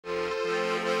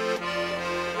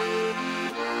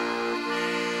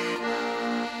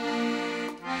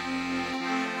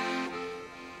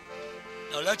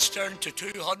Let's turn to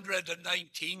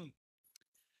 219.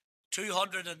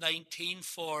 219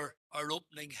 for our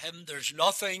opening hymn. There's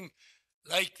nothing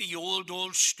like the old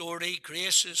story.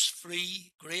 Grace is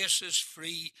free,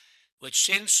 which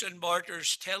saints and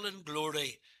martyrs tell in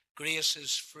glory. Grace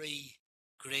is free,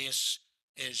 grace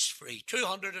is free.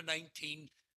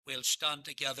 219, we'll stand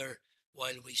together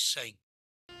while we sing.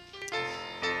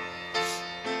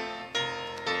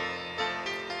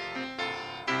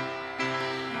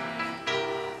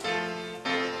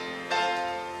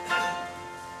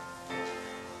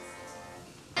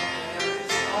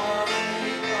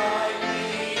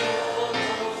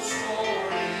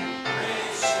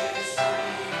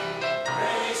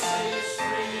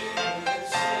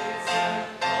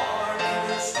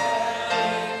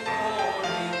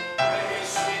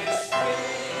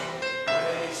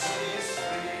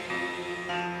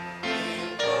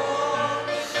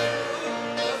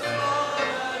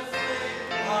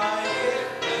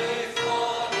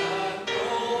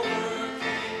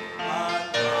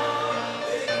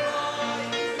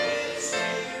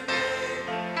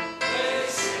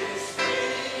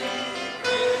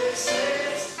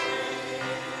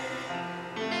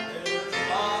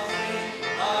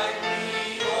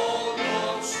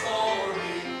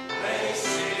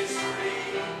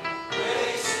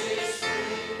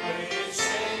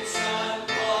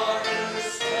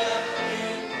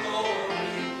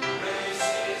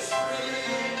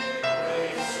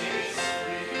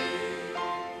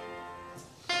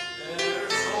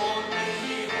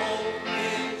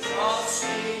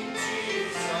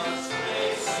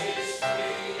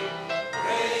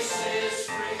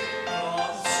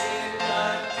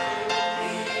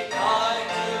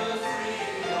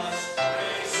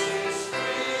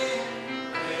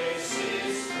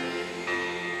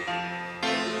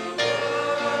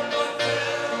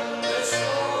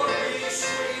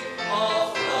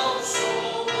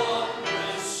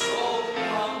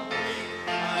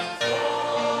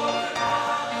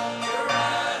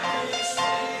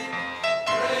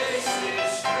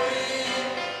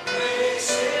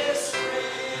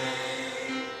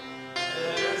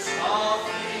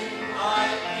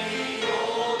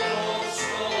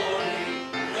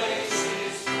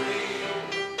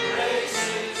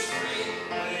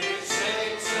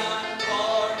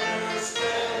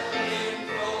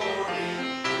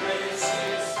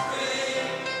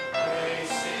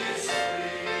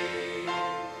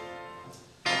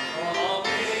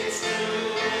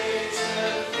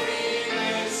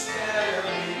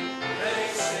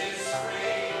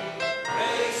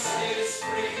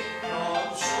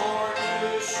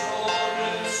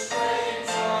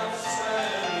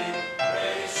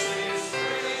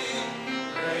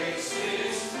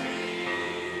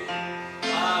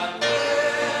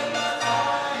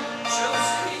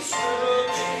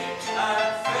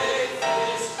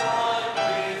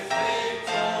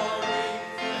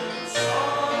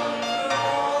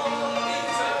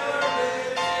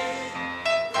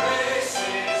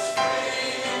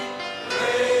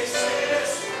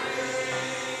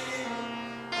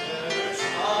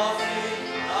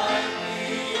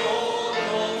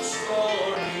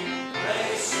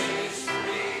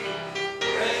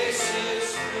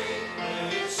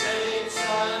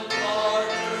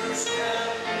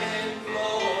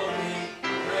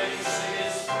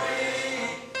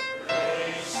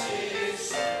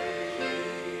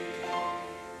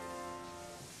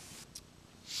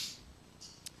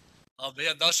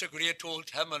 Amen. That's a great old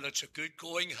hymn, and it's a good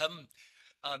going hymn,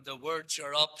 and the words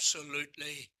are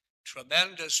absolutely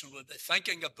tremendous, and we'll be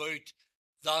thinking about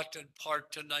that in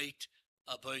part tonight,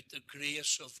 about the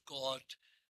grace of God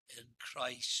in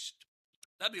Christ.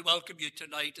 Let me welcome you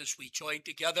tonight as we join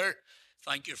together.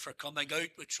 Thank you for coming out.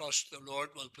 We trust the Lord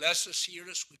will bless us here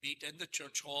as we meet in the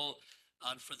church hall.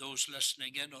 And for those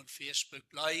listening in on Facebook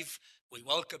Live, we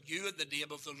welcome you in the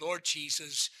name of the Lord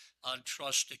Jesus and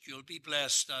trust that you'll be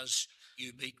blessed as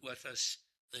you meet with us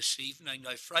this evening.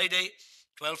 Now, Friday,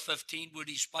 12:15,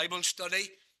 Woody's Bible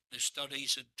study. The study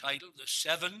is entitled The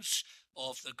Sevens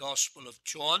of the Gospel of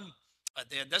John. And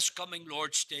then this coming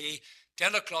Lord's Day,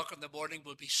 10 o'clock in the morning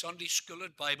will be Sunday school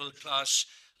and Bible class.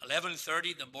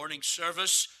 11:30, the morning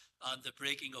service and the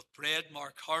breaking of bread.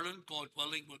 Mark Harlan, God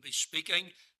willing, will be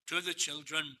speaking to the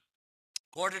children.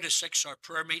 5:45, our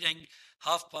prayer meeting.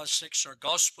 6:30, our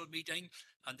gospel meeting.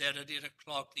 And then at 8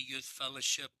 o'clock, the youth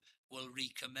fellowship will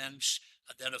recommence.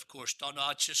 And then, of course, Donna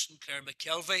Atchison, Claire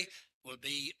McKelvey will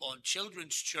be on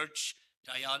Children's Church.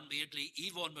 Diane Maidley,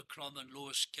 Yvonne McCrum and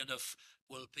Lois Kinniff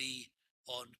will be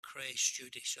on creche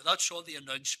duty. So that's all the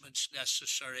announcements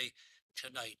necessary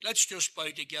tonight. Let's just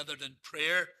bow together in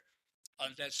prayer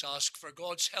and let's ask for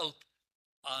God's help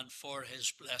and for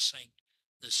his blessing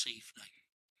this evening.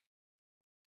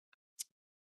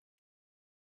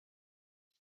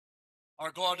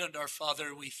 Our God and our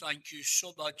Father, we thank you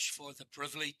so much for the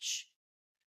privilege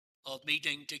of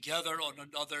meeting together on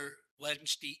another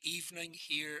Wednesday evening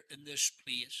here in this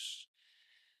place.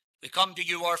 We come to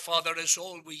you, our Father, as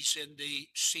always, in the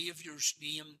Saviour's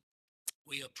name.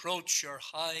 We approach your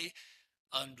high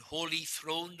and holy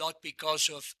throne, not because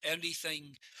of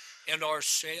anything in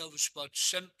ourselves, but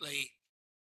simply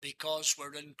because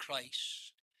we're in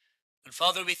Christ. And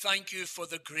Father, we thank you for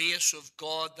the grace of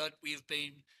God that we've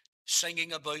been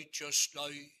singing about just now.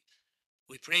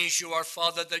 We praise you, our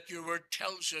Father, that your word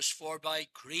tells us, for by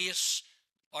grace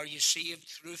are you saved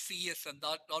through faith, and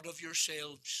that not of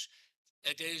yourselves.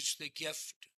 It is the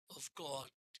gift of God.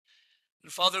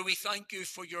 And Father, we thank you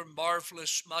for your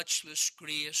marvelous, matchless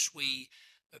grace. We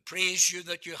praise you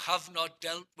that you have not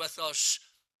dealt with us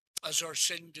as our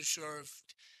sin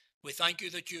deserved. We thank you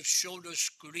that you've shown us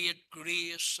great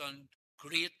grace and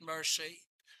great mercy.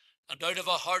 And out of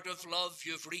a heart of love,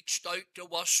 you've reached out to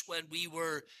us when we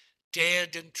were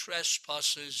dead in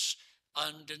trespasses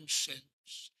and in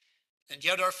sins. And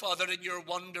yet, our Father, in your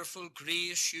wonderful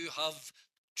grace, you have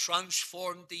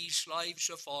transformed these lives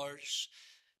of ours.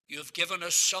 You have given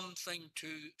us something to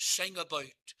sing about.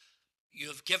 You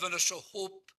have given us a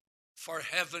hope for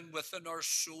heaven within our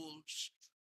souls.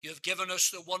 You have given us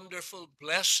the wonderful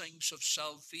blessings of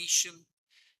salvation.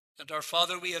 And our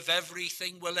Father, we have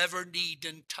everything we'll ever need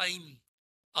in time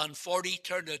and for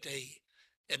eternity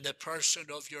in the person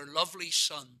of your lovely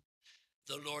Son,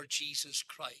 the Lord Jesus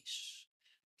Christ.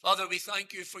 Father, we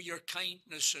thank you for your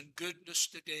kindness and goodness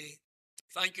today.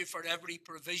 Thank you for every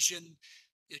provision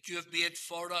that you have made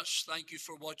for us. Thank you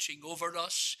for watching over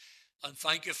us. And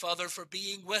thank you, Father, for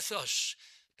being with us,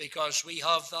 because we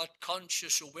have that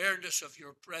conscious awareness of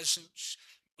your presence.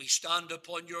 We stand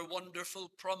upon your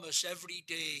wonderful promise every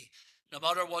day. No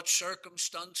matter what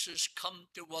circumstances come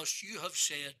to us, you have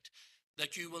said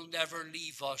that you will never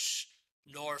leave us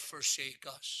nor forsake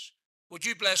us. Would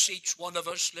you bless each one of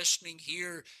us listening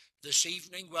here this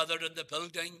evening, whether in the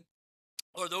building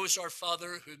or those, our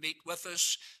Father, who meet with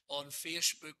us on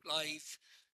Facebook Live.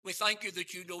 We thank you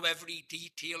that you know every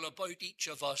detail about each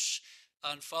of us.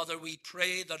 And Father, we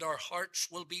pray that our hearts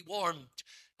will be warmed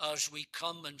as we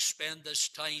come and spend this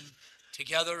time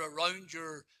together around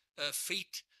your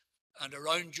feet and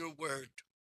around your word.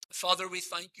 Father, we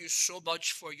thank you so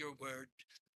much for your word.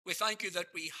 We thank you that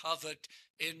we have it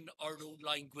in our own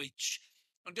language.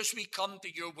 And as we come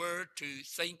to your word to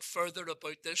think further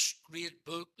about this great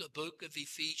book, the book of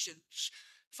Ephesians,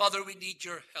 Father, we need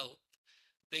your help.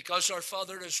 Because, our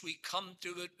Father, as we come to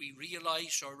it, we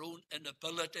realize our own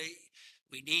inability.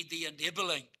 We need the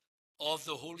enabling of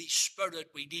the Holy Spirit.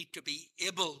 We need to be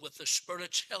able, with the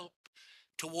Spirit's help,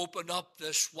 to open up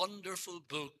this wonderful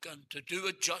book and to do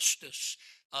it justice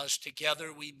as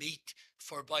together we meet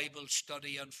for Bible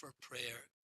study and for prayer.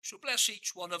 So bless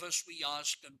each one of us, we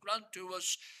ask, and grant to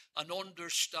us an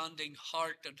understanding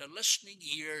heart and a listening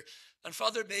ear. And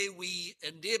Father, may we,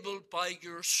 enabled by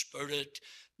your Spirit,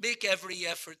 make every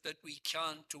effort that we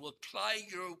can to apply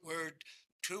your word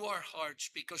to our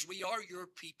hearts, because we are your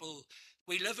people.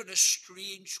 We live in a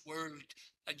strange world,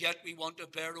 and yet we want to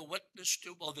bear a witness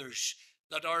to others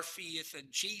that our faith in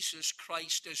Jesus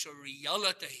Christ is a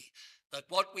reality, that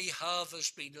what we have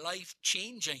has been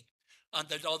life-changing, and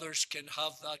that others can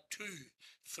have that too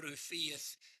through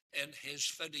faith in his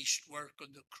finished work on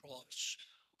the cross.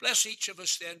 Bless each of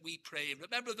us then, we pray.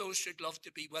 Remember those who'd love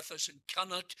to be with us and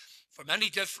cannot for many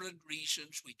different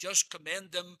reasons. We just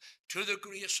commend them to the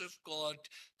grace of God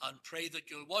and pray that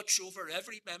you'll watch over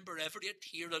every member, every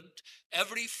adherent,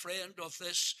 every friend of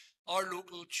this, our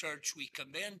local church. We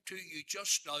commend to you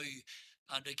just now.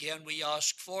 And again, we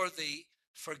ask for the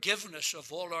forgiveness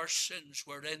of all our sins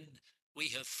wherein we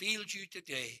have failed you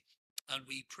today. And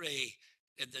we pray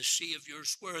in the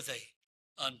Saviour's worthy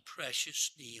and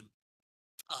precious name.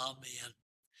 Amen.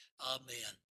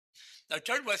 Amen. Now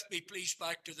turn with me, please,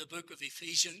 back to the book of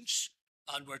Ephesians,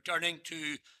 and we're turning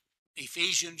to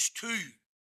Ephesians 2,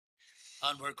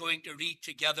 and we're going to read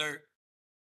together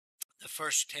the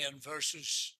first 10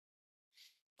 verses.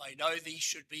 By now, these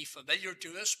should be familiar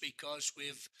to us because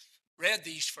we've read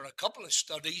these for a couple of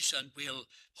studies, and we'll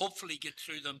hopefully get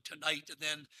through them tonight and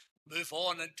then move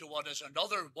on into what is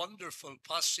another wonderful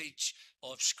passage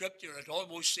of Scripture. It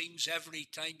almost seems every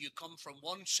time you come from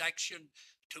one section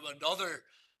to another,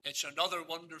 it's another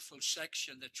wonderful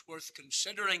section that's worth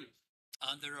considering,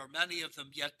 and there are many of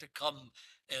them yet to come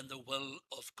in the will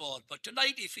of God. But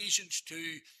tonight, Ephesians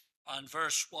 2 and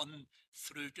verse 1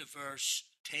 through to verse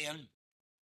 10.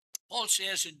 Paul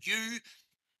says, "And you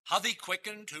hath he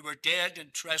quickened who were dead in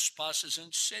trespasses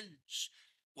and sins,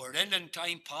 wherein in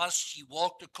time past ye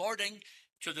walked according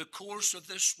to the course of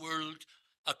this world,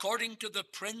 according to the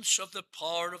prince of the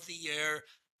power of the air,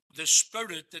 the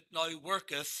spirit that now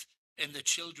worketh in the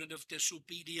children of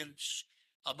disobedience,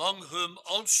 among whom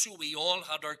also we all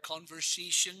had our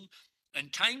conversation in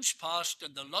times past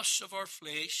in the lusts of our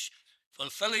flesh,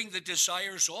 fulfilling the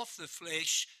desires of the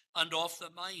flesh and of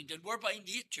the mind, and were by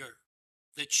nature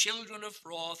the children of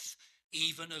wrath,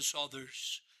 even as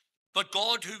others. But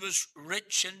God, who was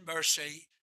rich in mercy,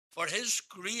 for his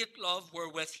great love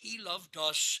wherewith he loved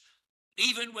us,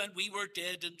 even when we were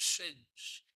dead in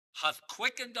sins, hath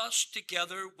quickened us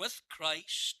together with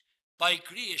Christ. By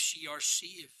grace ye are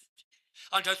saved,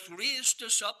 and hath raised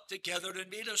us up together and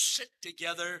made us sit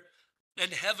together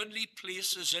in heavenly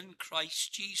places in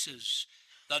Christ Jesus,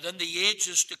 that in the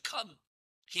ages to come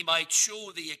he might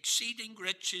show the exceeding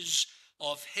riches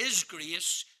of his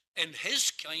grace in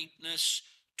his kindness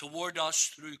toward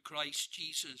us through Christ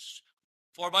Jesus.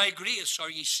 For by grace are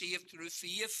ye saved through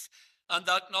faith, and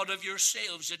that not of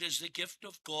yourselves, it is the gift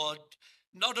of God,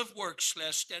 not of works,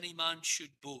 lest any man should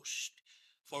boast.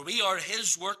 For we are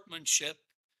his workmanship,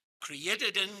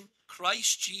 created in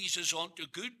Christ Jesus unto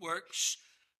good works,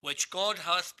 which God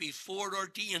hath before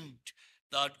ordained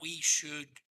that we should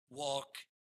walk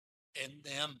in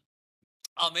them.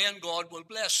 Amen. God will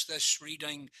bless this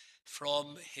reading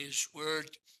from his word.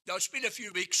 Now, it's been a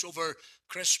few weeks over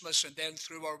Christmas and then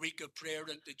through our week of prayer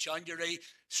into January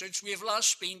since we have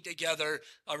last been together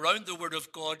around the word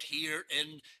of God here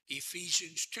in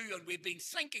Ephesians 2, and we've been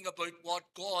thinking about what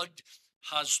God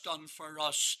has done for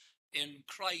us in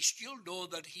Christ. You'll know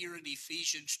that here in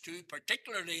Ephesians 2,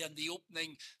 particularly in the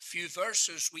opening few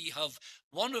verses, we have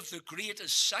one of the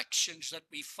greatest sections that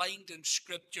we find in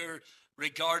Scripture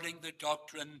regarding the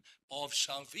doctrine of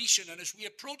salvation. And as we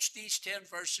approach these 10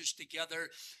 verses together,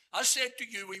 I said to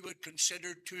you we would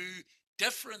consider two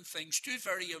different things, two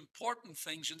very important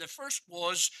things. And the first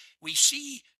was we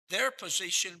see their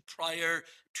position prior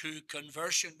to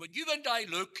conversion. When you and I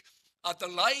look at the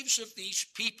lives of these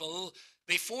people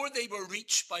before they were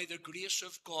reached by the grace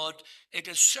of God, it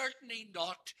is certainly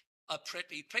not a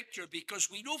pretty picture, because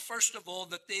we know first of all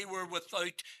that they were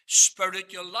without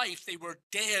spiritual life. They were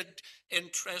dead in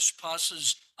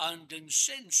trespasses and in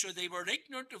sin. So they were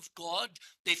ignorant of God.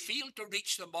 They failed to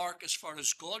reach the mark as far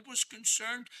as God was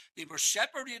concerned. They were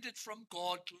separated from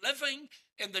God, living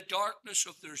in the darkness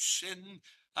of their sin,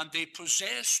 and they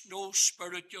possessed no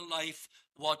spiritual life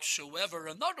whatsoever.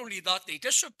 And not only that, they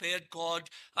disobeyed God,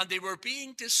 and they were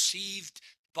being deceived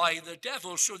by the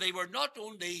devil. So they were not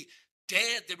only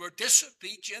dead, they were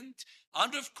disobedient,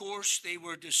 and of course they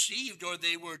were deceived, or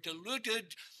they were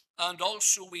deluded, and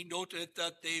also we noted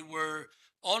that they were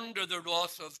under the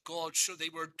wrath of God, so they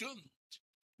were doomed.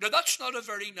 Now that's not a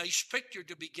very nice picture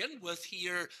to begin with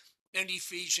here in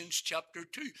Ephesians chapter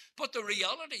 2, but the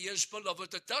reality is,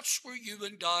 beloved, that that's where you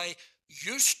and I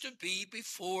used to be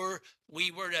before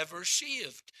we were ever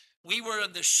saved. We were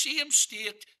in the same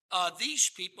state these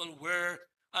people were,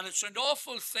 and it's an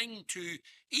awful thing to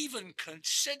even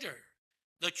consider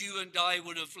that you and I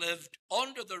would have lived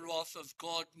under the wrath of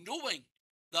God, knowing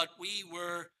that we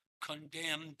were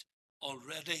condemned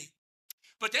already.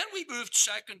 But then we moved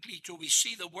secondly to we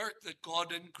see the work that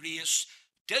God in grace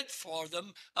did for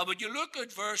them. And when you look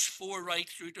at verse 4 right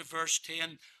through to verse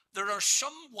 10, there are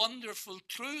some wonderful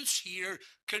truths here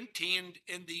contained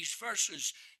in these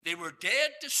verses. They were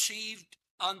dead, deceived,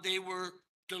 and they were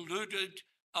deluded,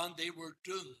 and they were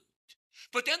doomed.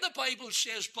 But then the Bible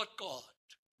says, but God.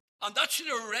 And that's an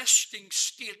arresting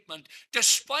statement.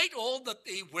 Despite all that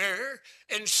they were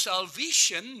in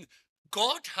salvation,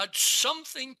 God had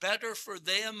something better for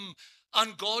them,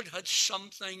 and God had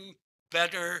something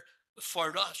better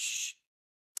for us.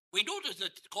 We notice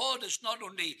that God is not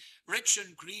only rich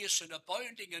in grace and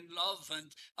abounding in love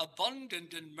and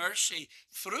abundant in mercy.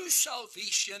 Through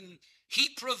salvation, he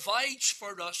provides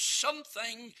for us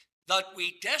something that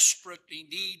we desperately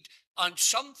need and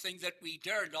something that we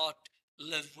dare not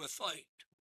live without.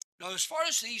 Now, as far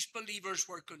as these believers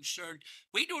were concerned,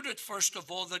 we noted first of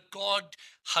all that God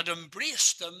had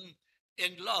embraced them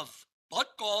in love.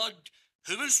 But God,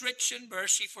 who is rich in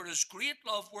mercy, for his great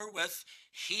love wherewith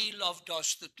he loved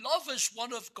us. That love is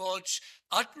one of God's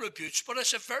attributes, but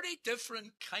it's a very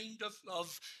different kind of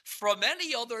love from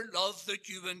any other love that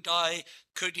you and I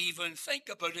could even think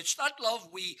about. It's that love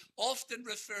we often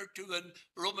refer to in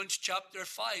Romans chapter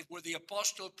 5, where the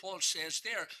Apostle Paul says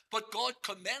there, but God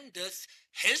commendeth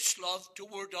his love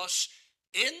toward us,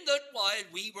 in that while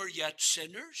we were yet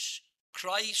sinners,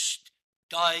 Christ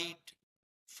died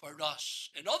for us.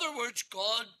 In other words,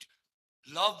 God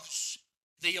loves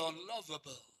the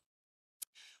unlovable.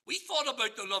 We thought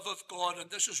about the love of God, and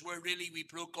this is where really we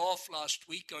broke off last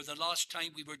week, or the last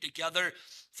time we were together.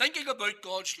 Thinking about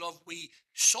God's love, we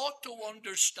sought to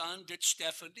understand its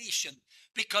definition.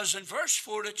 Because in verse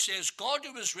 4 it says, God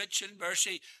who is rich in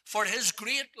mercy, for his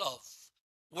great love,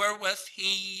 wherewith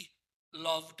he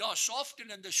loved us.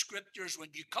 Often in the scriptures, when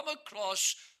you come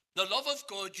across the love of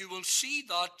God, you will see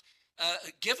that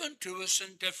given to us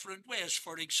in different ways.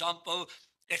 For example,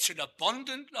 it's an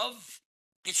abundant love.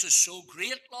 It's a so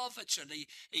great love. It's an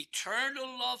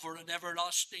eternal love or an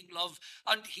everlasting love.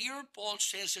 And here Paul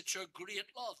says it's a great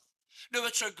love. Now,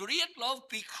 it's a great love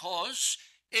because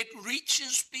it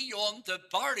reaches beyond the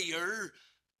barrier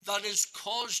that is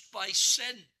caused by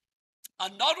sin.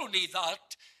 And not only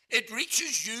that, it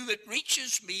reaches you, it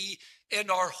reaches me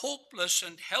in our hopeless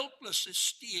and helpless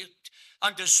estate.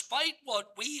 And despite what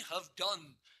we have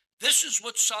done, this is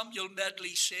what Samuel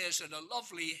Medley says in a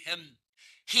lovely hymn.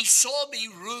 He saw me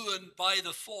ruined by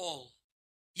the fall,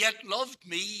 yet loved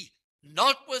me,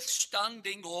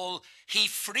 notwithstanding all. He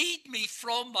freed me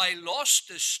from my lost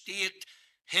estate.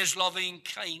 His loving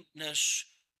kindness,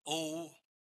 oh,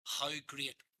 how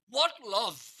great. What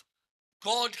love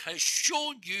God has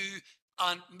shown you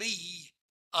and me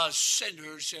as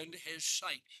sinners in his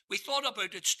sight. We thought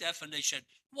about its definition.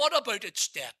 What about its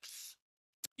depth?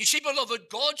 You see, beloved,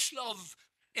 God's love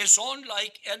is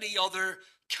unlike any other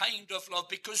kind of love,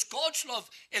 because God's love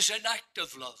is an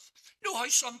active love. You know how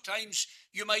sometimes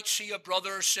you might see a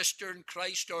brother or sister in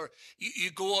Christ, or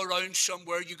you go around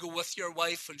somewhere, you go with your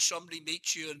wife and somebody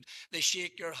meets you and they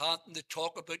shake your hand and they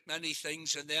talk about many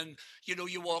things, and then,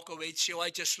 you walk away and say, oh,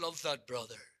 I just love that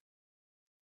brother.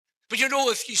 But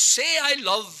if you say I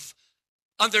love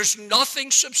and there's nothing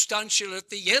substantial at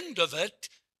the end of it,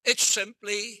 it's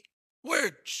simply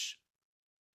words.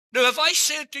 Now, if I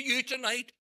said to you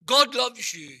tonight, God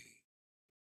loves you,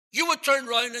 you would turn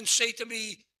around and say to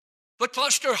me, but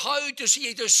Pastor, how does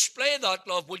he display that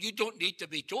love? Well, you don't need to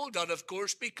be told that, of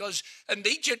course, because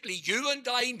immediately you and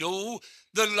I know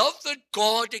the love that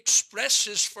God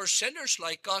expresses for sinners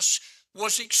like us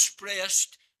was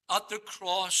expressed at the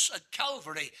cross at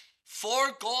Calvary.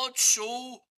 For God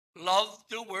so loved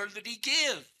the world that he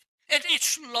gave.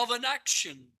 It's love in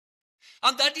action.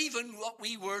 And that even what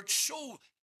we word so,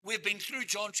 we've been through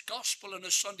John's Gospel on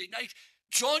a Sunday night.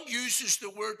 John uses the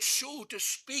word so to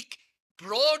speak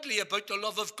broadly about the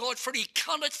love of God, for he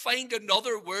cannot find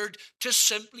another word to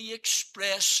simply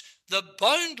express the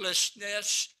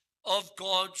boundlessness of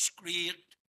God's great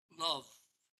love.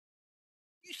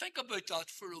 You think about that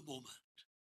for a moment.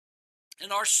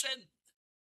 In our sin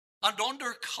and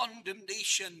under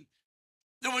condemnation,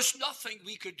 there was nothing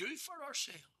we could do for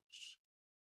ourselves.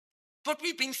 But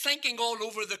we've been thinking all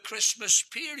over the Christmas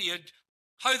period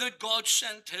how that God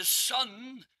sent his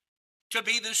Son to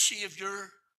be the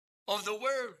Savior of the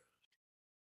world.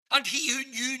 And he who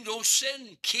knew no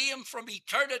sin came from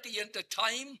eternity into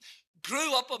time,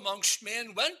 grew up amongst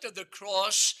men, went to the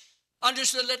cross, and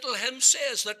as the little hymn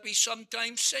says that we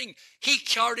sometimes sing, he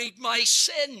carried my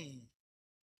sin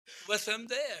with him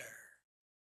there.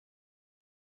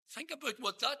 Think about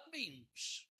what that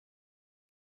means.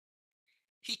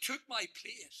 He took my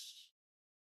place.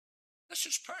 This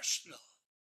is personal.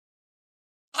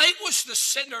 I was the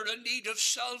sinner in need of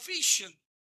salvation.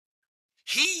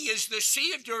 He is the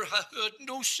Savior who had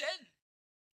no sin.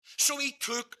 So he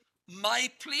took my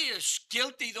place,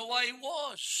 guilty though I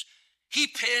was. He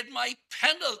paid my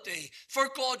penalty, for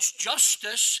God's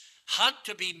justice had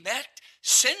to be met.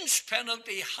 Sin's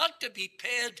penalty had to be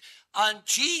paid, and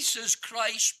Jesus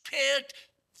Christ paid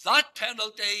that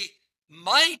penalty,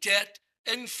 my debt,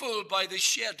 in full by the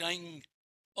shedding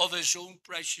of his own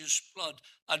precious blood.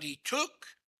 And he took,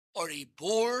 or he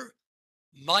bore,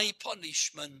 my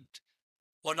punishment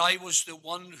when I was the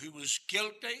one who was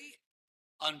guilty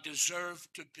and deserved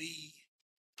to be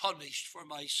punished for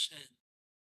my sin.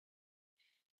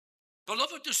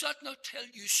 Beloved, does that not tell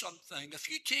you something? If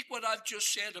you take what I've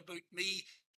just said about me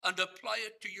and apply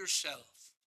it to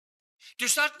yourself,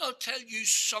 does that not tell you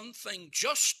something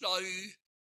just now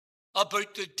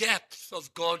about the depth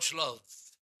of God's love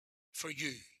for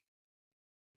you?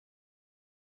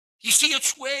 You see,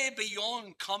 it's way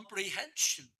beyond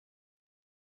comprehension.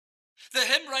 The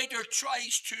hymn writer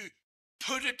tries to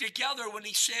put it together when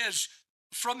he says,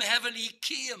 from heaven he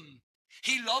came,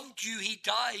 he loved you, he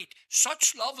died.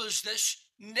 Such love as this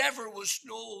never was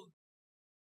known.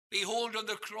 Behold on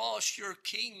the cross your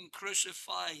King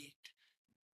crucified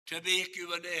to make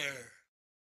you an heir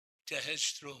to his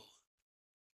throne.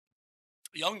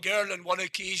 A young girl on one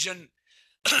occasion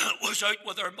was out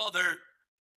with her mother,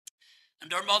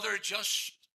 and her mother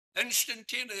just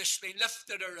instantaneously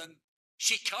lifted her, and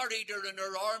she carried her in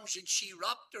her arms, and she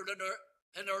wrapped her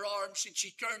in her arms, and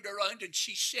she turned around and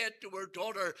she said to her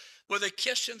daughter with a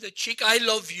kiss in the cheek, "I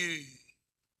love you."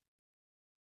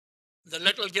 The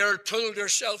little girl pulled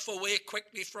herself away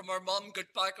quickly from her mum,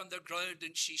 got back on the ground,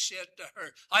 and she said to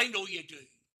her, "I know you do.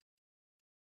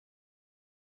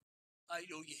 I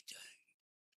know you do."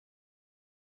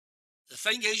 The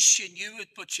thing is, she knew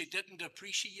it, but she didn't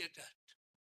appreciate it.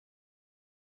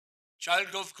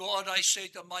 Child of God, I say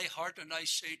to my heart, and I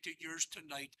say to yours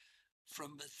tonight,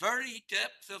 from the very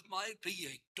depth of my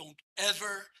being, don't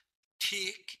ever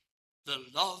take the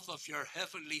love of your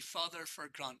Heavenly Father for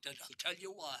granted. I'll tell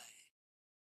you why.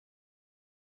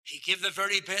 He gave the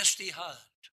very best he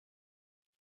had.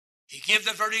 He gave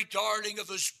the very darling of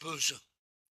his bosom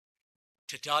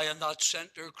to die on that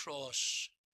center cross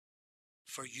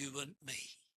for you and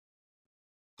me.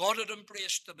 God had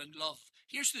embraced them in love.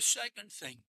 Here's the second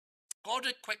thing. God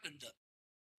had quickened them.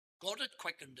 God had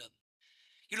quickened them.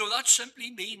 You know, that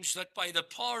simply means that by the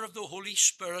power of the Holy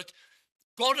Spirit,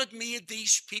 God had made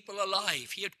these people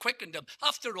alive. He had quickened them.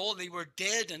 After all, they were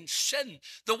dead in sin.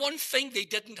 The one thing they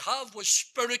didn't have was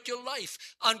spiritual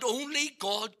life, and only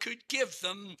God could give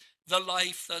them the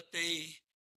life that they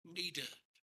needed.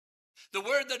 The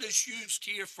word that is used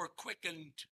here for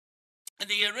quickened, in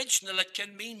the original, it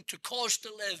can mean to cause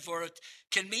to live, or it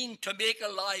can mean to make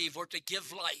alive, or to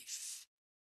give life.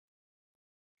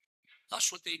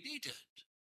 That's what they needed.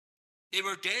 They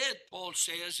were dead, Paul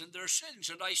says, in their sins.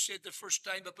 And I said the first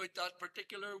time about that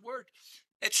particular word,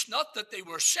 it's not that they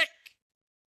were sick.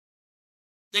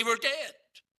 They were dead.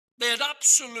 They had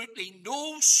absolutely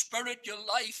no spiritual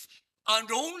life,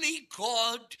 and only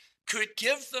God could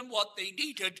give them what they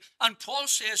needed. And Paul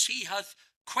says he hath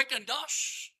quickened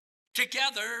us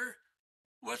together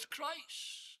with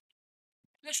Christ.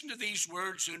 Listen to these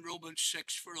words in Romans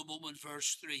 6 for a moment,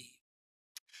 verse 3.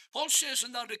 Paul says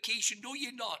on that occasion, "Know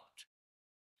ye not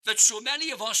that so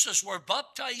many of us as were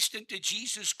baptized into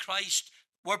Jesus Christ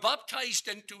were baptized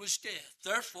into his death?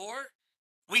 Therefore,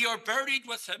 we are buried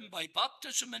with him by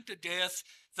baptism into death,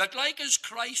 that like as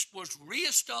Christ was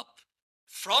raised up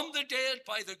from the dead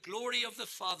by the glory of the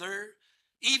Father,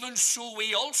 even so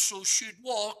we also should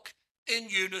walk in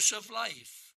newness of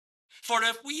life. For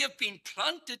if we have been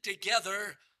planted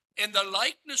together in the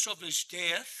likeness of his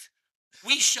death,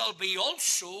 we shall be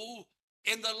also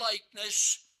in the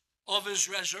likeness of his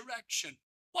resurrection."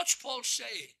 What's Paul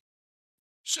saying?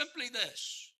 Simply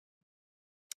this: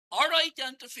 our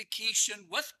identification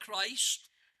with Christ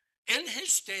in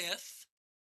his death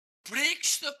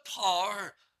breaks the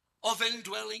power of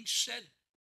indwelling sin.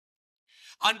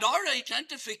 And our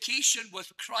identification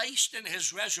with Christ in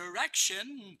his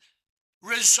resurrection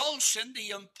results in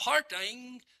the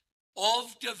imparting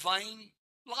of divine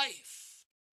life.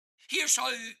 Here's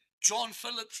how John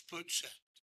Phillips puts it.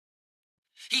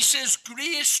 He says,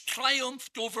 "Grace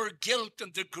triumphed over guilt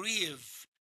and the grave,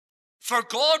 for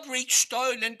God reached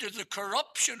down into the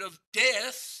corruption of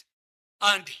death,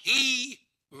 and he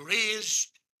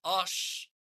raised us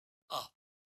up.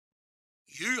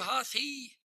 You hath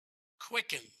he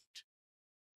quickened,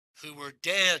 who were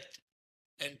dead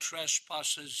in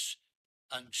trespasses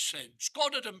and sins."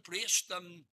 God had embraced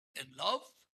them in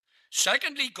love.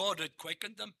 Secondly, God had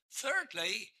quickened them.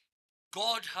 Thirdly,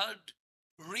 God had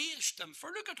raised them.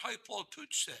 For look at how Paul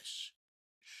puts this.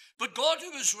 "But God,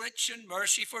 who is rich in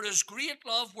mercy, for his great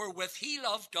love wherewith he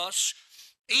loved us,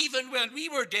 even when we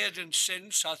were dead in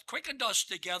sins, hath quickened us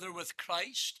together with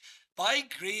Christ. By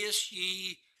grace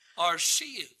ye are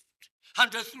saved,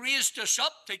 and hath raised us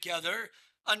up together,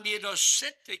 and made us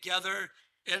sit together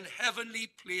in heavenly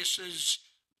places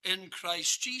in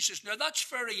Christ Jesus." Now that's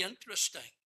very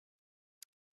interesting,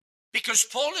 because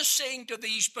Paul is saying to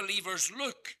these believers,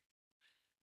 look,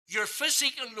 your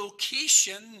physical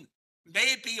location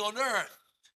may be on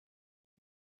earth.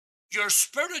 Your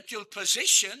spiritual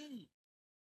position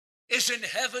is in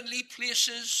heavenly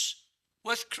places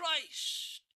with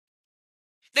Christ.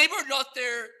 They were not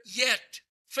there yet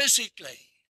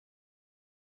physically,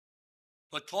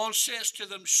 but Paul says to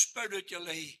them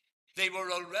spiritually, they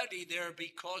were already there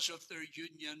because of their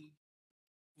union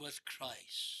with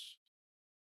Christ.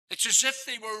 It's as if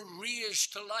they were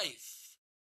raised to life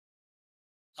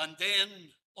and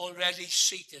then already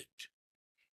seated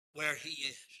where he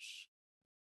is.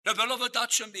 Now, beloved,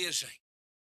 that's amazing,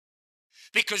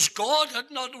 because God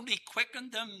had not only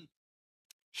quickened them,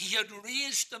 he had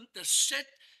raised them to sit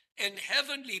in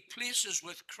heavenly places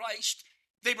with Christ.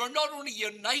 They were not only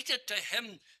united to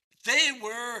him, they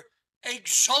were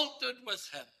exalted with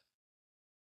him.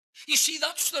 You see,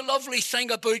 that's the lovely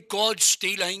thing about God's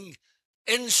dealing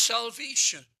in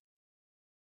salvation.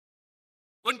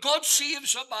 When God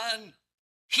saves a man,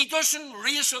 he doesn't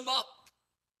raise him up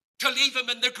to leave him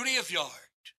in the graveyard.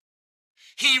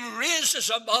 He raises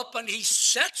him up and he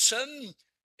sets him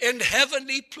in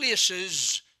heavenly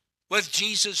places with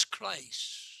Jesus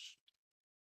Christ.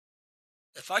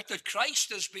 The fact that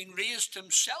Christ has been raised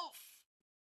himself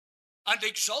and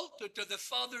exalted to the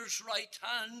Father's right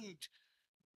hand,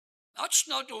 that's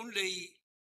not only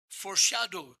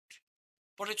foreshadowed,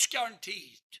 but it's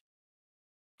guaranteed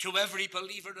to every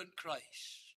believer in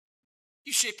Christ.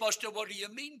 You say, Pastor, what do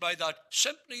you mean by that?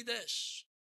 Simply this: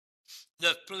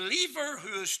 the believer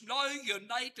who is now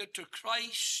united to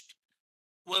Christ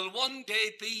will one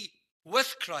day be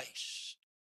with Christ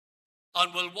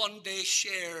and will one day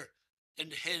share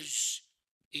in his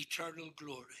eternal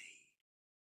glory.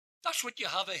 That's what you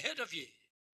have ahead of you.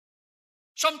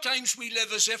 Sometimes we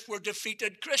live as if we're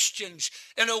defeated Christians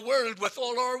in a world with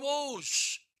all our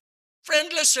woes. Friend,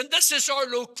 listen, this is our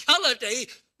locality.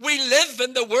 We live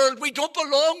in the world. We don't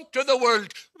belong to the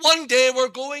world. One day we're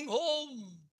going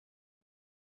home.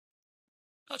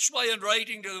 That's why in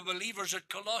writing to the believers at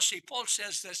Colossae, Paul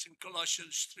says this in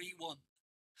Colossians 3:1.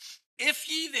 If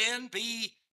ye then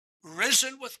be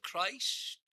risen with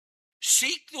Christ,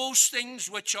 seek those things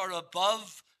which are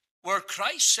above, where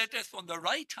Christ sitteth on the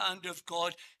right hand of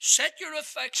God. Set your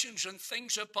affections on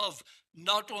things above,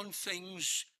 not on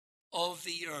things of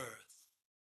the earth.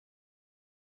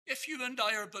 If you and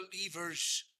I are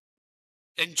believers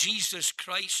in Jesus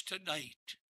Christ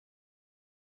tonight,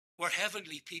 we're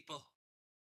heavenly people.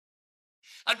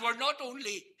 And we're not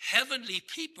only heavenly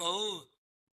people,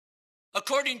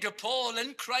 according to Paul,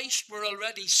 in Christ we're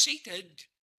already seated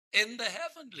in the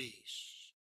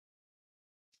heavenlies.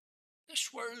 This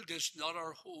world is not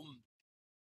our home.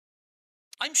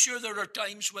 I'm sure there are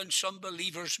times when some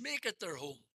believers make it their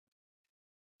home.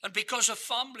 And because of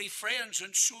family, friends,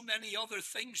 and so many other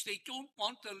things, they don't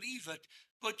want to leave it.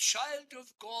 But child of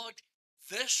God,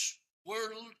 this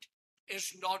world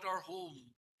is not our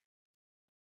home.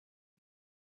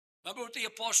 Remember what the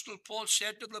Apostle Paul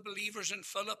said to the believers in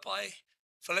Philippi?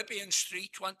 Philippians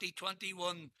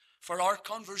 3:20-21. For our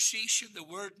conversation, the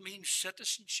word means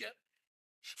citizenship.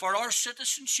 For our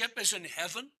citizenship is in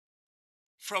heaven,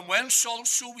 from whence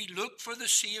also we look for the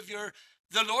Saviour,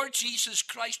 the Lord Jesus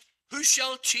Christ, who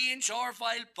shall change our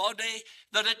vile body,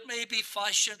 that it may be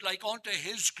fashioned like unto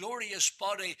his glorious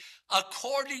body,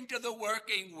 according to the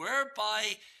working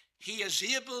whereby he is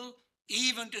able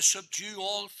even to subdue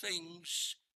all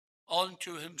things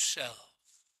unto himself.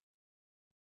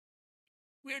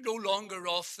 We're no longer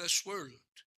of this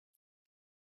world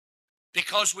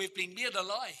because we've been made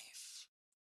alive.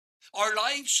 Our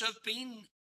lives have been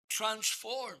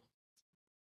transformed.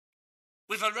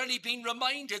 We've already been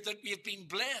reminded that we've been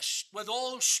blessed with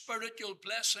all spiritual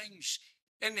blessings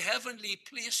in heavenly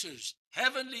places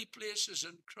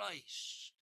in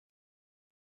Christ.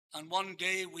 And one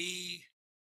day we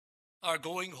are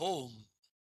going home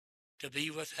to be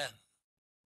with him.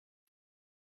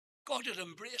 God had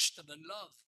embraced them in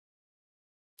love.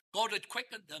 God had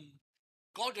quickened them.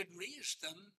 God had raised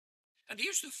them. And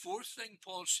here's the fourth thing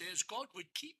Paul says: God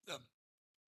would keep them.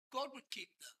 God would keep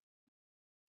them.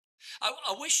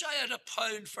 I wish I had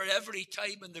 £1 for every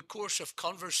time in the course of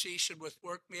conversation with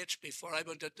workmates before I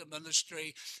went into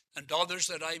ministry and others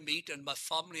that I meet in my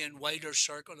family and wider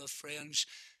circle of friends.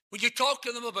 When you talk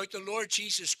to them about the Lord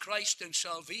Jesus Christ and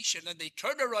salvation, and they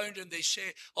turn around and they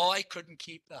say, oh, I couldn't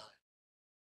keep that.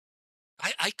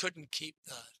 I couldn't keep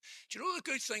that. Do you know the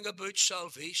good thing about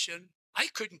salvation? I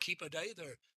couldn't keep it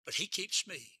either, but he keeps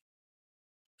me.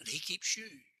 And he keeps you.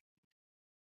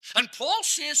 And Paul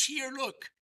says here,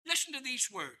 look, listen to these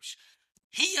words.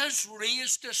 He has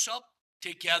raised us up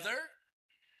together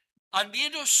and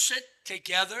made us sit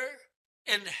together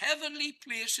in heavenly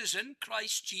places in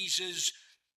Christ Jesus,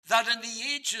 that in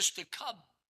the ages to come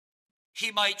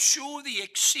he might show the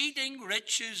exceeding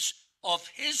riches of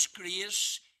his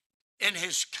grace in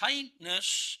his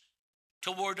kindness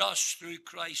toward us through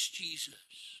Christ Jesus.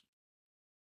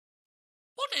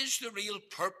 What is the real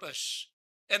purpose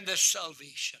in this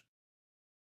salvation?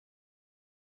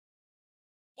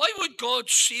 Why would God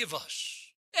save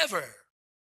us ever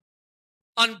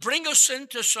and bring us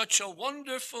into such a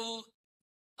wonderful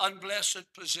and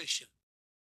blessed position?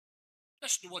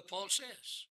 Listen to what Paul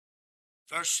says.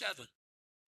 Verse 7.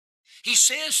 He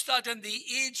says that in the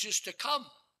ages to come,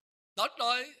 not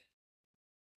now.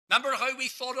 Remember how we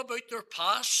thought about their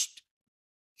past?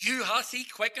 You hath he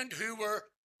quickened who were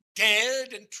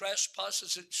dead in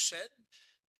trespasses and sin.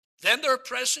 Then their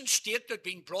present state had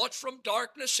been brought from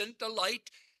darkness into light,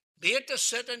 made to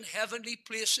sit in heavenly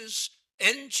places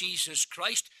in Jesus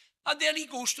Christ. And then he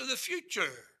goes to the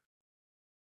future.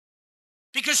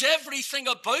 Because everything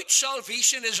about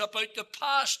salvation is about the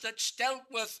past that's dealt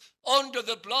with under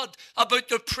the blood, about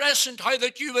the present, how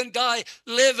that you and I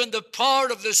live in the power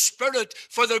of the Spirit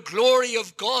for the glory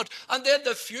of God. And then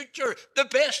the future, the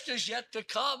best is yet to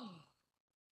come.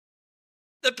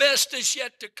 The best is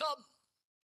yet to come.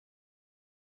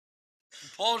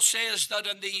 And Paul says that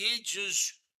in the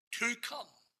ages to come,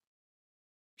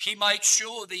 he might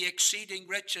show the exceeding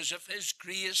riches of his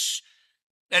grace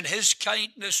and his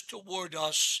kindness toward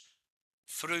us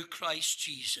through Christ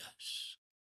Jesus.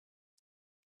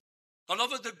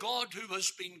 Beloved, the God who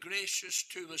has been gracious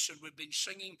to us, and we've been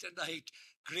singing tonight,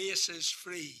 grace is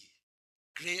free.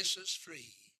 Grace is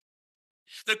free.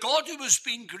 The God who has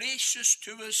been gracious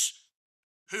to us,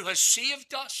 who has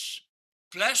saved us,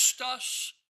 blessed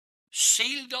us,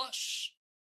 sealed us,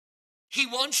 he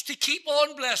wants to keep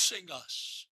on blessing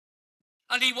us.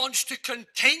 And he wants to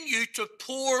continue to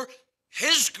pour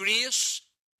his grace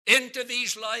into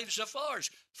these lives of ours.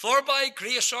 For by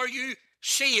grace are you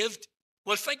saved.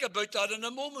 We'll think about that in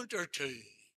a moment or two.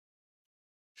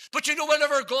 But you know,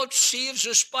 whenever God saves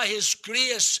us by his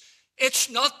grace, it's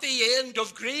not the end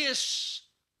of grace.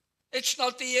 It's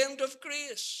not the end of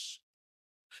grace.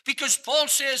 Because Paul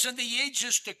says in the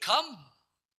ages to come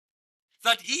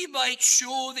that he might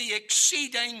show the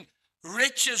exceeding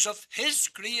riches of his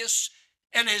grace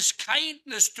in his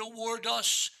kindness toward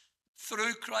us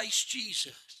through Christ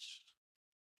Jesus.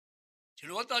 Do you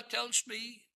know what that tells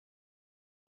me?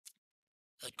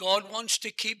 That God wants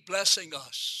to keep blessing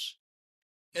us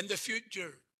in the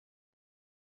future.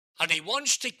 And he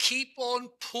wants to keep on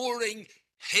pouring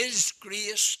his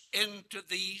grace into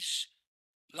these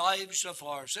lives of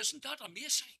ours. Isn't that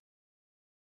amazing?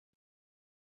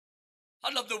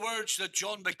 I love the words that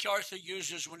John MacArthur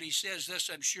uses when he says this.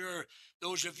 I'm sure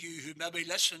those of you who maybe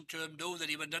listened to him know that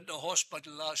he went into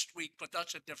hospital last week, but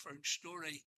that's a different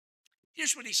story.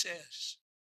 Here's what he says.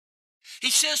 He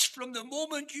says, from the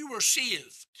moment you were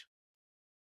saved,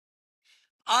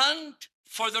 and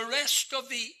for the rest of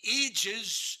the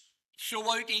ages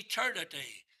throughout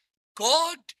eternity,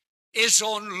 God is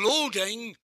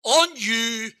unloading on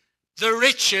you the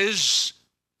riches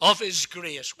of his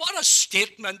grace. What a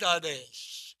statement that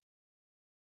is.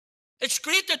 It's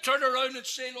great to turn around and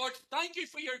say, Lord, thank you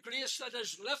for your grace that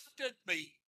has lifted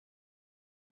me.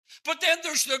 But then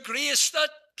there's the grace that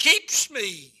keeps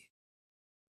me.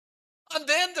 And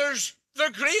then there's the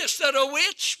grace that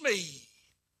awaits me.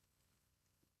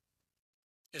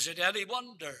 Is it any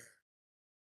wonder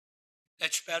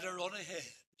it's better on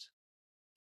ahead?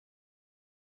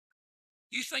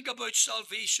 You think about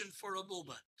salvation for a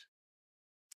moment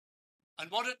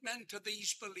and what it meant to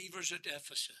these believers at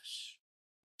Ephesus.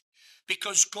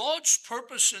 Because God's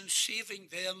purpose in saving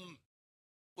them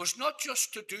was not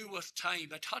just to do with time,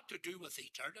 it had to do with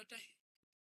eternity.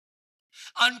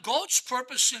 And God's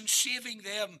purpose in saving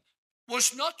them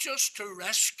was not just to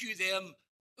rescue them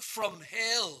from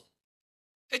hell,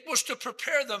 it was to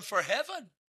prepare them for heaven.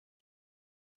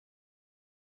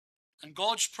 And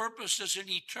God's purpose is an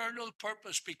eternal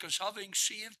purpose, because having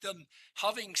saved them,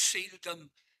 having sealed them,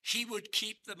 he would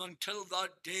keep them until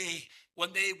that day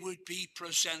when they would be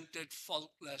presented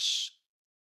faultless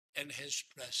in his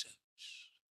presence.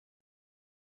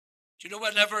 Do you know,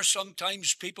 whenever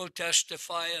sometimes people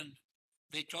testify and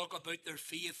they talk about their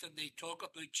faith and they talk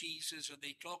about Jesus and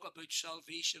they talk about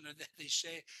salvation and then they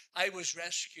say, I was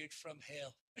rescued from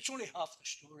hell. It's only half the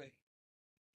story.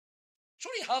 It's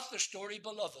only half the story,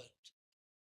 beloved.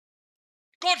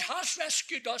 God has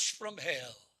rescued us from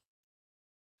hell.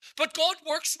 But God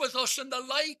works with us in the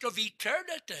light of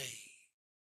eternity.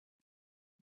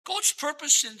 God's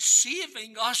purpose in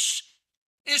saving us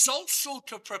is also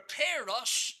to prepare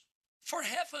us for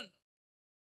heaven.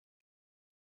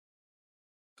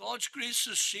 God's grace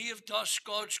has saved us.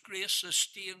 God's grace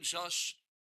sustains us.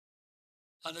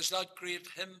 And as that great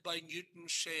hymn by Newton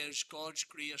says, God's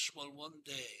grace will one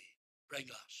day bring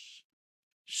us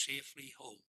safely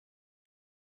home.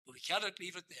 But we cannot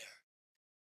leave it there.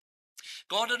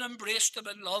 God had embraced them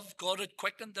in love. God had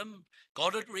quickened them.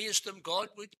 God had raised them. God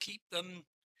would keep them.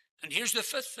 And here's the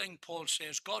fifth thing Paul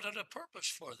says. God had a purpose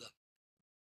for them.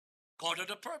 God had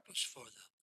a purpose for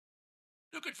them.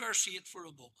 Look at verse 8 for a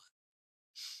moment.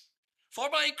 For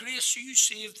by grace you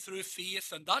saved through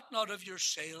faith, and that not of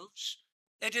yourselves.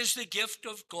 It is the gift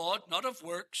of God, not of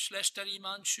works, lest any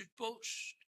man should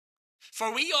boast.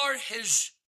 For we are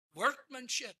his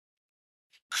workmanship,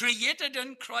 created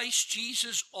in Christ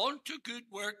Jesus unto good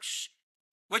works,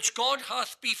 which God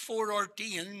hath before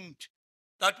ordained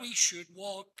that we should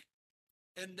walk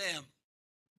in them.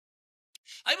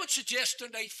 I would suggest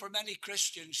tonight for many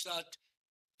Christians that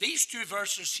These two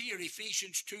verses here,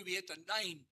 Ephesians 2, 8 and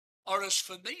 9, are as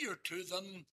familiar to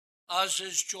them as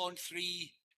is John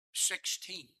 3,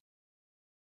 16.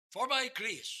 For by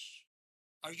grace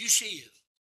are you saved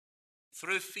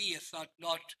through faith, that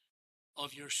not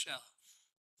of yourself.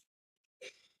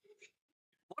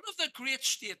 One of the great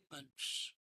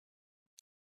statements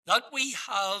that we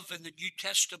have in the New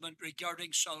Testament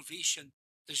regarding salvation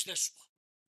is this one.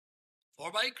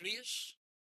 For by grace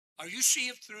are you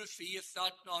saved through faith,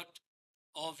 that not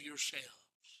of yourselves.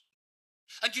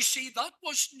 And you see, that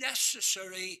was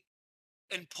necessary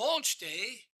in Paul's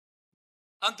day,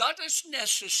 and that is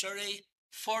necessary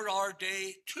for our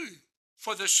day too,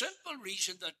 for the simple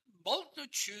reason that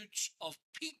multitudes of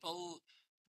people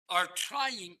are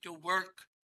trying to work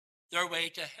their way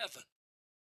to heaven.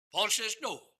 Paul says,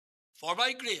 no, for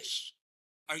by grace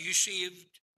are you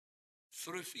saved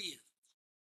through faith.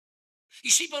 You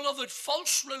see, beloved,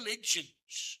 false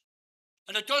religions,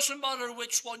 and it doesn't matter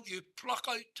which one you pluck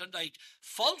out tonight,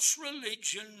 false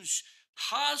religions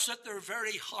has at their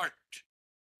very heart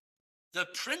the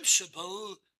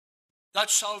principle that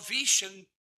salvation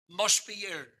must be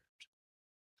earned.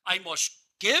 I must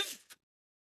give,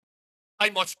 I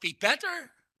must be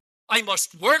better, I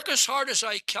must work as hard as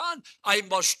I can, I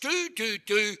must do,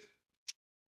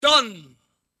 done.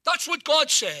 That's what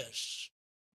God says.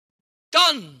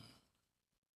 Done.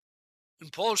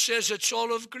 And Paul says it's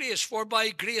all of grace, for by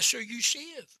grace are you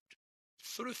saved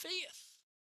through faith.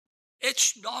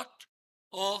 It's not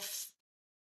of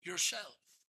yourself.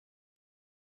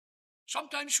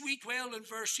 Sometimes we dwell in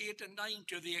verse 8 and 9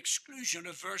 to the exclusion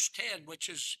of verse 10, which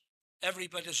is every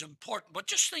bit as important. But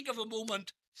just think of a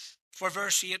moment for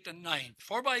verse 8 and 9.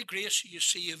 For by grace are you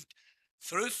saved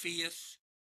through faith,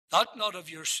 that not of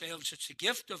yourselves. It's the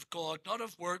gift of God, not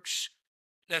of works,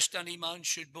 lest any man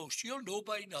should boast. You'll know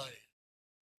by now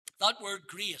that word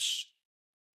grace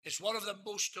is one of the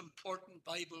most important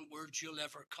Bible words you'll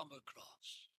ever come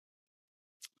across.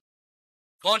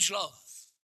 God's love,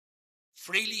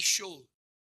 freely shown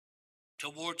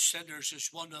towards sinners, is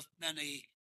one of many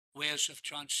ways of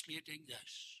translating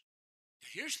this.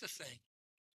 Here's the thing.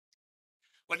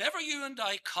 Whenever you and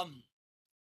I come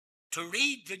to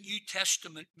read the New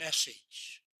Testament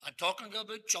message, I'm talking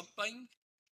about jumping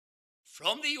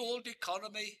from the old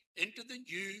economy into the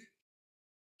new,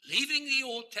 leaving the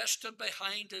Old Testament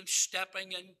behind and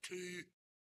stepping into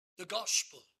the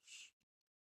Gospels,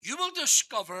 you will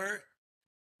discover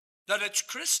that it's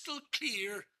crystal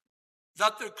clear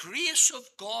that the grace of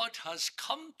God has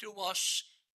come to us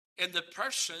in the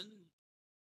person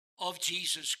of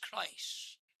Jesus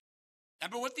Christ.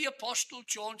 Remember what the Apostle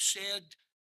John said,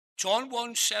 John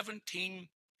 1:17,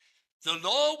 the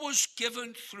law was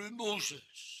given through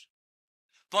Moses,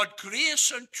 but grace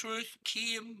and truth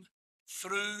came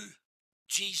through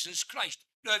Jesus Christ.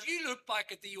 Now, if you look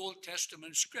back at the Old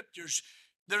Testament scriptures,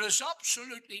 there is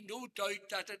absolutely no doubt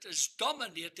that it is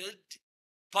dominated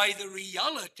by the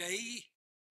reality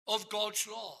of God's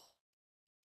law.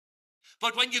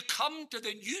 But when you come to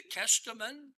the New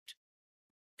Testament,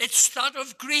 it's that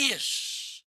of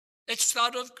grace. It's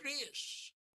that of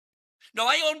grace. Now,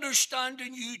 I understand,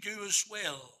 and you do as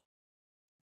well,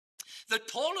 that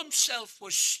Paul himself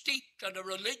was steeped in a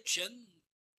religion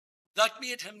that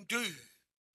made him do.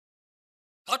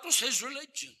 That was his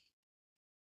religion.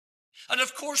 And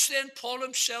of course, then Paul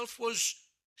himself was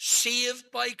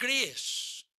saved by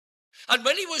grace. And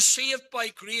when he was saved by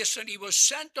grace and he was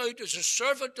sent out as a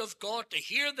servant of God to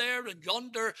here, there, and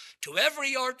yonder, to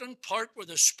every art and part where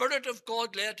the Spirit of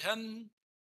God led him,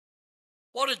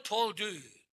 what did Paul do?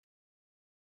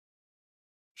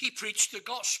 He preached the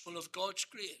gospel of God's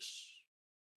grace.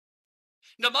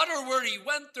 No matter where he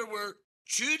went, there were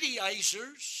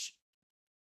Judaizers,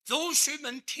 those who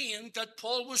maintained that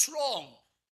Paul was wrong.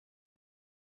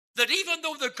 That even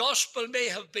though the gospel may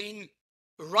have been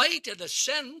right in a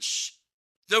sense,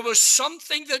 there was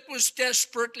something that was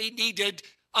desperately needed,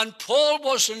 and Paul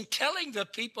wasn't telling the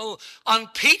people,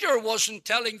 and Peter wasn't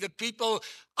telling the people,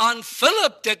 and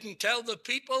Philip didn't tell the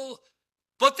people,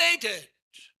 but they did.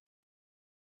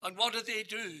 And what did they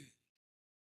do?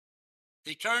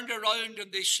 They turned around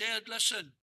and they said,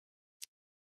 listen,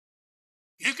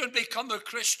 you can become a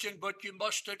Christian, but you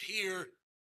must adhere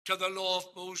to the law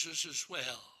of Moses as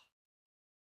well.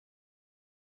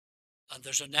 And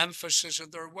there's an emphasis in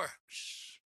their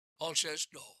works. Paul says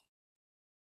no.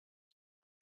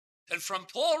 And from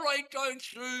Paul right down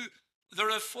through the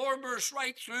reformers,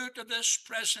 right through to this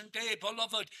present day,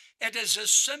 beloved, it is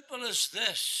as simple as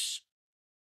this.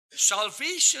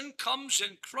 Salvation comes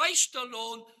in Christ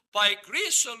alone, by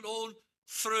grace alone,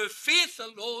 through faith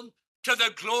alone, to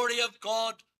the glory of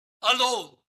God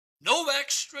alone. No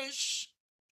extras.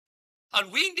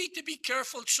 And we need to be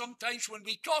careful sometimes when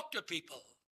we talk to people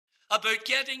about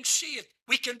getting saved.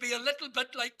 We can be a little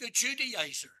bit like the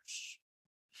Judaizers.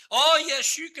 Oh,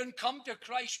 yes, you can come to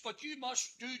Christ, but you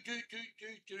must do.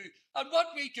 And what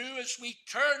we do is we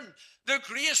turn the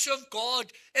grace of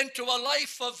God into a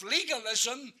life of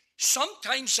legalism,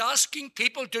 sometimes asking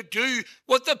people to do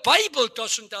what the Bible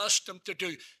doesn't ask them to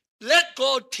do. Let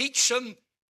God teach them.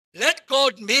 Let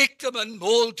God make them and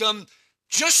mold them.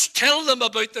 Just tell them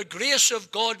about the grace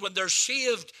of God when they're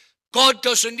saved. God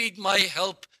doesn't need my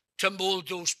help to mold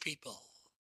those people.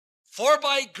 For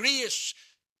by grace,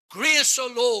 grace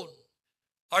alone,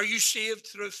 are you saved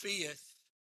through faith.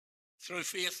 Through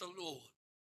faith alone.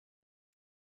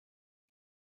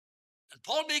 And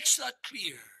Paul makes that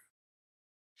clear.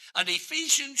 And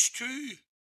Ephesians 2,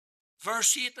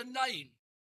 verse 8 and 9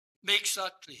 makes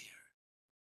that clear.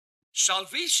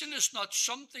 Salvation is not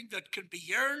something that can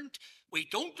be earned. We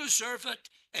don't deserve it.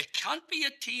 It can't be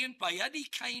attained by any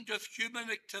kind of human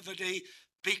activity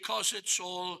because it's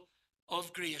all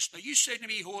of grace. Now you say to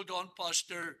me, hold on,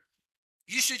 Pastor.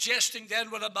 You suggesting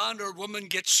then when a man or woman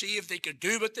gets saved, they can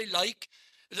do what they like?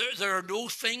 There are no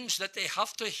things that they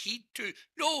have to heed to.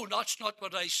 No, that's not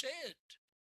what I said.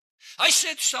 I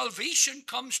said salvation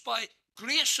comes by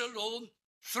grace alone,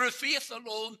 through faith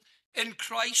alone, in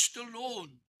Christ alone.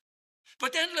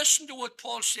 But then listen to what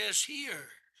Paul says here.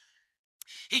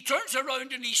 He turns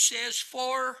around and he says,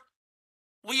 for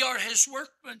we are his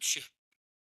workmanship,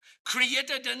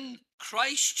 created in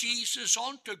Christ Jesus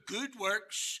unto good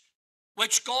works,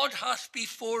 which God hath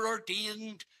before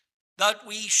ordained that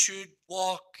we should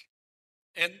walk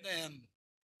in them.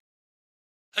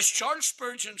 As Charles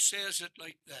Spurgeon says it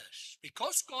like this,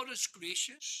 because God is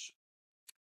gracious,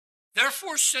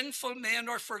 therefore sinful men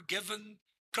are forgiven,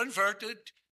 converted,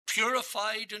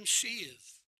 purified, and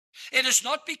saved. It is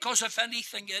not because of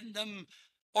anything in them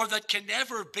or that can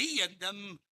never be in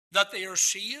them that they are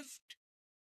saved,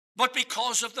 but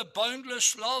because of the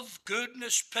boundless love,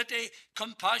 goodness, pity,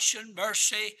 compassion,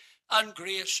 mercy, and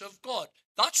grace of God.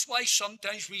 That's why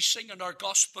sometimes we sing in our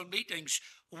gospel meetings,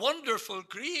 wonderful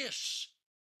grace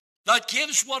that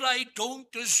gives what I don't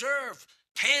deserve,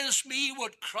 pays me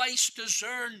what Christ has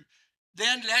earned,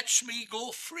 then lets me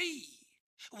go free.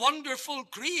 Wonderful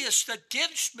grace that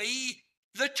gives me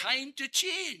the time to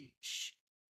change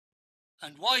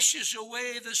and washes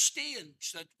away the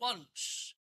stains that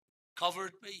once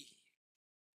covered me.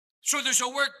 So there's a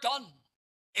work done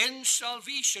in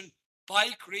salvation by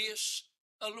grace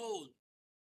alone.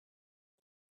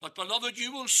 But beloved,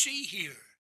 you will see here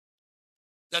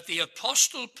that the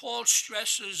Apostle Paul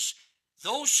stresses,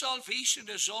 though salvation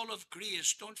is all of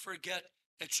grace, don't forget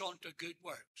it's unto good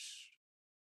works.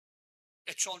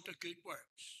 It's unto good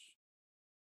works.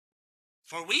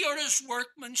 For we are his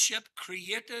workmanship,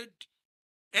 created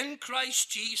in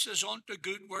Christ Jesus unto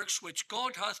good works, which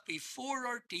God hath before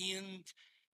ordained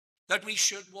that we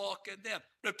should walk in them.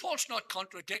 Now, Paul's not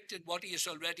contradicting what he has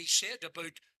already said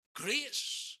about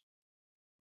grace.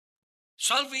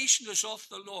 Salvation is of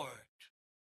the Lord.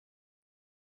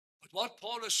 But what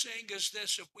Paul is saying is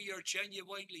this: if we are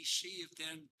genuinely saved,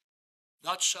 then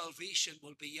that salvation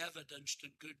will be evidenced in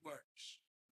good works.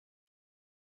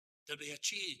 There'll be a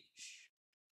change.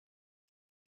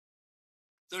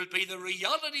 There'll be the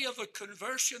reality of a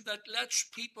conversion that lets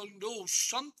people know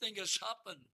something has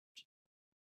happened.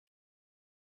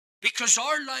 Because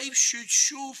our lives should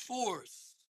show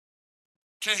forth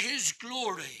to his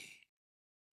glory.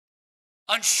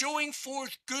 And showing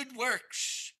forth good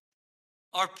works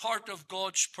are part of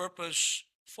God's purpose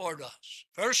for us.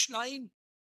 Verse 9,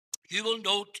 you will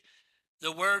note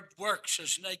the word works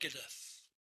is negative.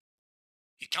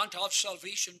 You can't have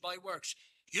salvation by works.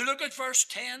 You look at verse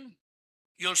 10,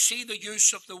 you'll see the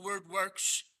use of the word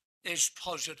works is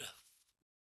positive.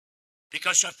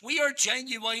 Because if we are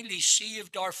genuinely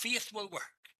saved, our faith will work.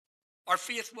 Our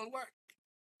faith will work.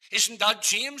 Isn't that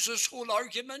James's whole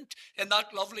argument in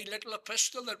that lovely little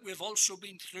epistle that we've also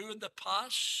been through in the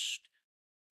past?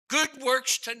 Good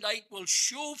works tonight will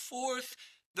show forth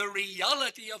the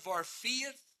reality of our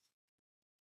faith,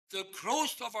 the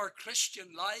growth of our Christian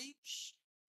lives.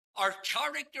 Our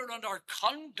character and our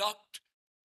conduct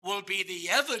will be the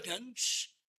evidence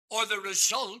or the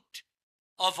result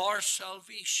of our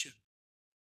salvation.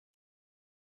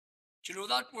 Do you know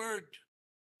that word,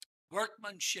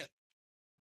 workmanship,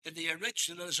 in the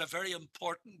original is a very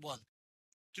important one.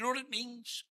 Do you know what it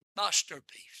means?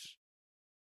 Masterpiece.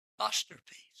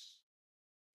 Masterpiece.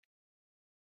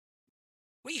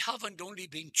 We haven't only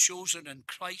been chosen in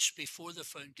Christ before the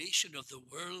foundation of the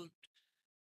world.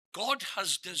 God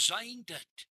has designed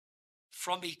it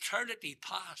from eternity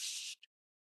past.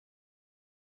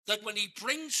 That when he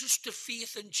brings us to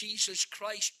faith in Jesus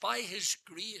Christ by his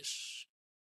grace,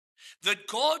 that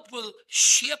God will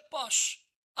shape us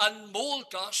and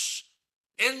mold us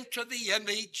into the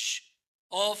image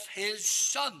of his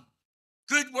Son.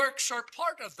 Good works are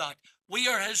part of that. We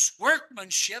are his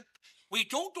workmanship. We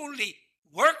don't only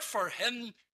work for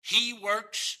him, he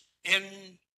works in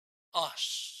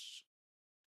us.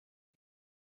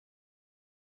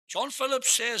 John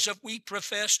Phillips says, if we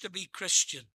profess to be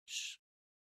Christians,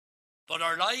 but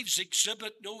our lives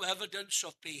exhibit no evidence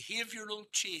of behavioral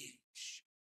change,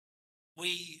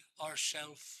 we are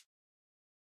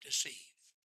self-deceived.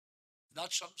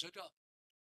 That sums it up.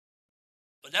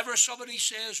 Whenever somebody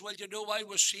says, well, you know, I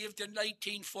was saved in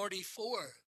 1944,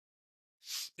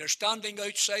 they're standing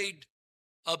outside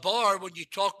a bar when you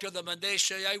talk to them and they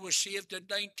say, I was saved in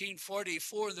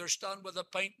 1944, they're standing with a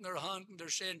pint in their hand and they're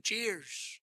saying,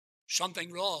 cheers.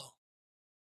 Something wrong.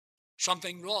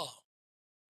 Something wrong.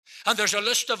 And there's a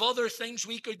list of other things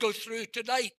we could go through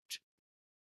tonight,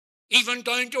 even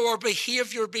down to our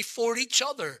behavior before each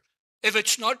other. If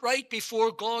it's not right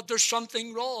before God, there's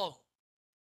something wrong.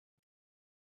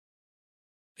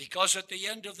 Because at the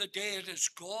end of the day, it is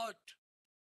God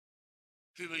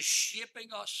who is shaping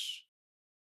us,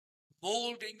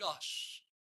 molding us,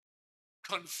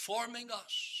 conforming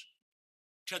us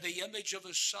to the image of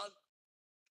his Son,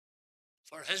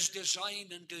 for his design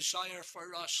and desire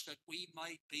for us that we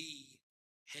might be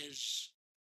his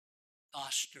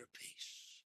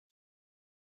masterpiece.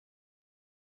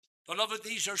 Beloved,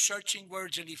 these are searching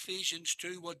words in Ephesians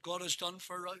 2, what God has done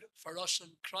for us in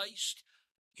Christ.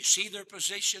 You see their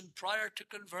position prior to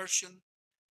conversion,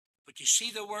 but you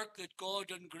see the work that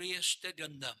God and grace did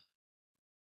in them.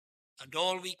 And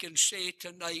all we can say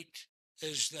tonight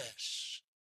is this: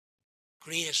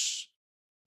 grace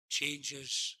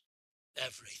changes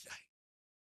everything.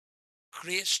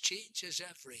 Grace changes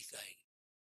everything.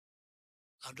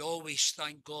 And always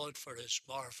thank God for his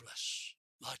marvelous,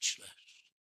 matchless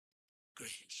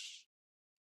grace.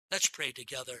 Let's pray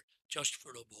together just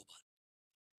for a moment.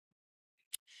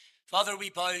 Father, we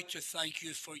bow to thank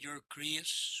you for your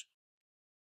grace.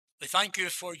 We thank you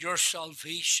for your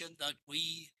salvation that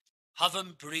we have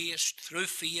embraced through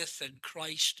faith in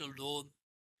Christ alone.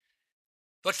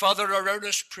 But Father, our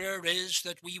earnest prayer is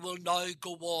that we will now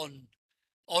go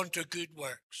on to good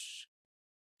works.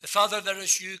 Father, that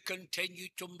as you continue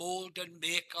to mold and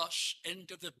make us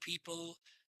into the people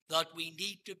that we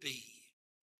need to be,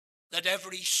 that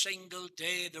every single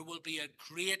day there will be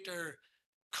a greater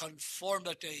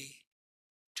conformity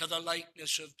to the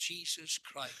likeness of Jesus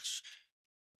Christ.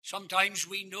 Sometimes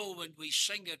we know when we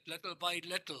sing it little by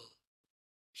little,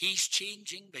 he's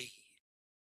changing me.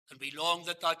 And we long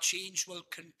that that change will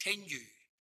continue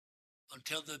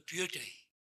until the beauty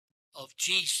of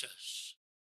Jesus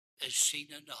is seen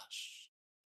in us.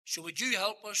 So would you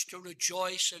help us to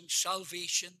rejoice in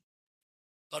salvation,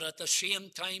 but at the same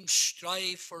time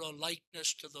strive for a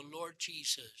likeness to the Lord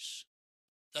Jesus,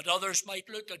 that others might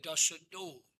look at us and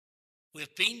know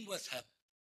we've been with him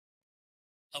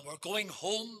and we're going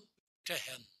home to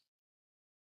him.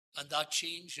 And that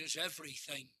changes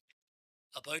everything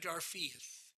about our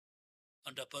faith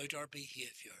and about our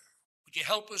behavior. Would you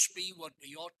help us be what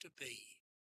we ought to be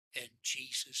in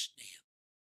Jesus' name?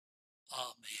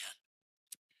 Amen.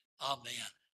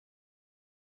 Amen.